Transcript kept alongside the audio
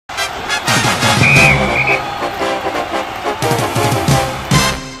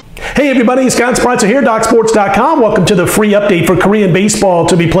Hey everybody, Scott Spreitzer here, DocSports.com. Welcome to the free update for Korean baseball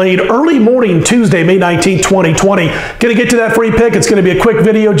to be played early morning Tuesday, May 19, 2020. Going to get to that free pick. It's going to be a quick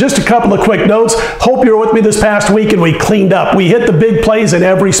video, just a couple of quick notes. Hope you were with me this past week and we cleaned up. We hit the big plays in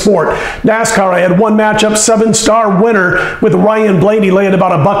every sport. NASCAR, I had one matchup, 7-star winner with Ryan Blaney laying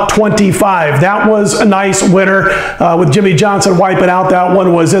about $1.25. That was a nice winner with Jimmy Johnson wiping out. That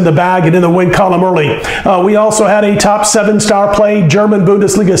one was in the bag and in the win column early. We also had a top 7-star play, German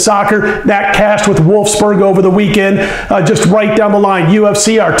Bundesliga soccer. That cashed with Wolfsburg over the weekend. Just right down the line,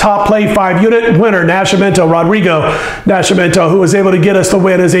 UFC, our top play 5-unit winner, Rodrigo Nascimento, who was able to get us the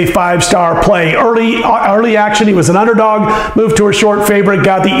win as a 5-star play. Early action, he was an underdog, moved to a short favorite,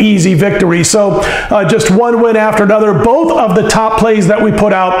 got the easy victory. So just one win after another. Both of the top plays that we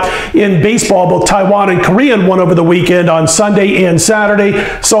put out in baseball, both Taiwan and Korean, won over the weekend on Sunday and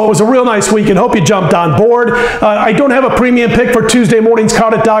Saturday. So it was a real nice weekend. Hope you jumped on board. I don't have a premium pick for Tuesday morning's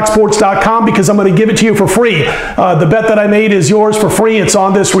card at DocSports.com because I'm going to give it to you for free. The bet that I made is yours for free. It's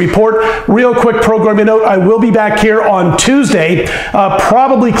on this report. Real quick programming note, I will be back here on Tuesday,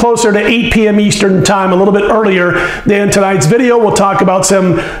 probably closer to 8 p.m. Eastern time, a little bit earlier than tonight's video. We'll talk about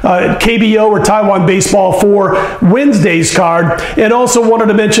some KBO or Taiwan baseball for Wednesday's card. And also wanted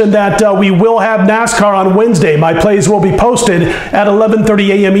to mention that we will have NASCAR on Wednesday. My plays will be posted at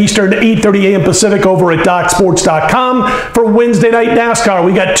 11:30 a.m. Eastern, 8:30 a.m. Pacific over at DocSports.com for Wednesday night NASCAR.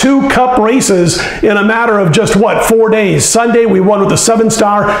 We got 2 cup races in a matter of just, 4 days. Sunday, we won with the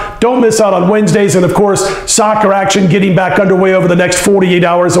 7-star. Don't miss out on Wednesdays. And, of course, soccer action getting back underway over the next 48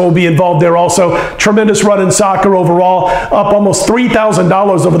 hours. We'll be involved there also. Tremendous run in soccer overall, up almost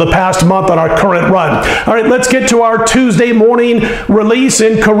 $3,000 over the past month on our current run. All right, let's get to our Tuesday morning release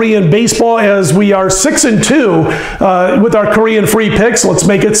in Korean baseball as we are 6-2 with our Korean free picks. Let's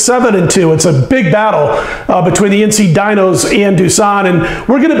make it 7-2. It's a big battle between the NC Dinos and Doosan, and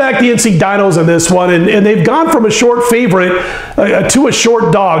we're going to back the NC Dinos in this one, and they've gone from a short favorite to a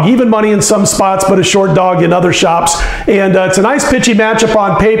short dog. Even money in some spots, but a short dog in other shops. And it's a nice pitching matchup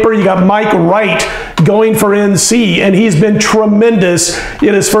on paper. You got Mike Wright going for NC, and he's been tremendous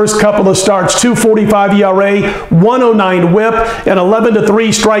in his first couple of starts. 2.45 ERA, 109 whip, and 11-3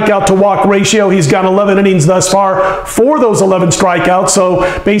 strikeout to walk ratio. He's got 11 innings thus far for those 11 strikeouts,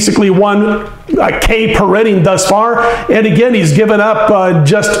 so basically 1 K per inning thus far. And again, he's given up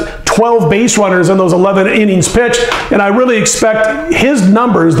just 12 base runners in those 11 innings pitched, and I really expect his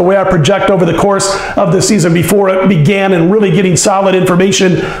numbers, the way I project over the course of the season before it began and really getting solid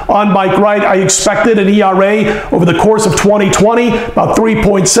information on Mike Wright, I expected an ERA over the course of 2020, about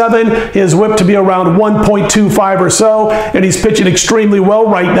 3.7, his whip to be around 1.25 or so, and he's pitching extremely well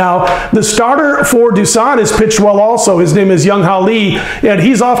right now. The starter for Doosan has pitched well also. His name is Young Ha Lee, and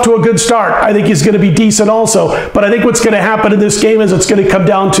he's off to a good start. I think he's going to be decent also, but I think what's going to happen in this game is it's going to come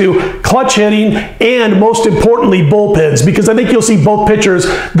down to clutch hitting and, most importantly, bullpens, because I think you'll see both pitchers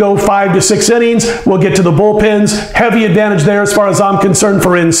go 5 to 6 innings. We'll get to the bullpens. Heavy advantage there as far as I'm concerned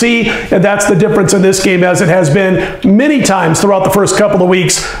for NC, and that's the difference in this game as it has been many times throughout the first couple of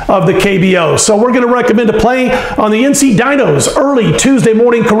weeks of the KBO. So we're going to recommend a play on the NC Dinos early Tuesday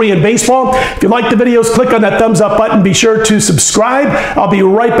morning Korean baseball. If you like the videos, click on that thumbs up button. Be sure to subscribe. I'll be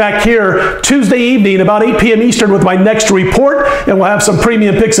right back here Tuesday evening about 8 p.m. Eastern with my next report, and we'll have some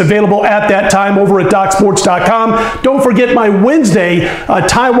premium picks available at that time over at DocSports.com. Don't forget my Wednesday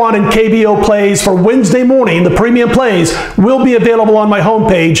Taiwan and KBO plays for Wednesday morning. The premium plays will be available on my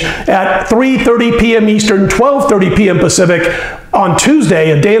homepage at 3:30 p.m. Eastern, 12:30 p.m. Pacific on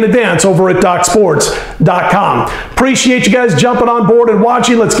Tuesday, a day in advance over at DocSports.com. Appreciate you guys jumping on board and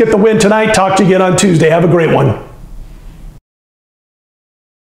watching. Let's get the win tonight. Talk to you again on Tuesday. Have a great one.